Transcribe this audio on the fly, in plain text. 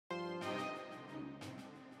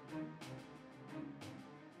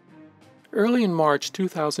Early in March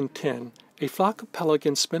 2010, a flock of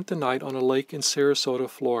pelicans spent the night on a lake in Sarasota,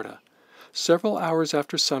 Florida. Several hours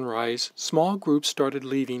after sunrise, small groups started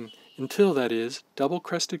leaving until, that is,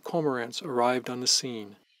 double-crested cormorants arrived on the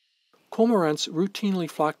scene. Cormorants routinely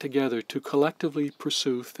flock together to collectively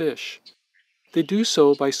pursue fish. They do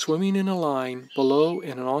so by swimming in a line below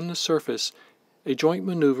and on the surface, a joint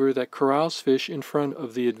maneuver that corrals fish in front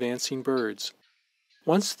of the advancing birds.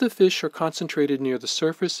 Once the fish are concentrated near the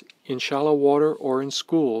surface in shallow water or in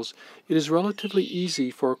schools, it is relatively easy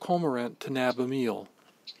for a cormorant to nab a meal.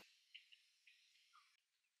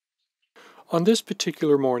 On this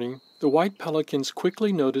particular morning, the white pelicans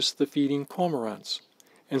quickly noticed the feeding cormorants,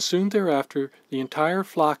 and soon thereafter the entire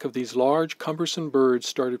flock of these large, cumbersome birds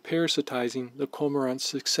started parasitizing the cormorant's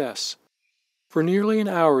success. For nearly an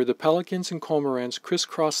hour, the pelicans and cormorants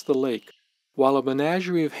crisscrossed the lake, while a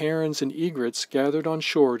menagerie of herons and egrets gathered on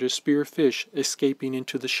shore to spear fish escaping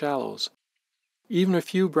into the shallows. Even a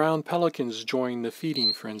few brown pelicans joined the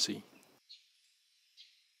feeding frenzy.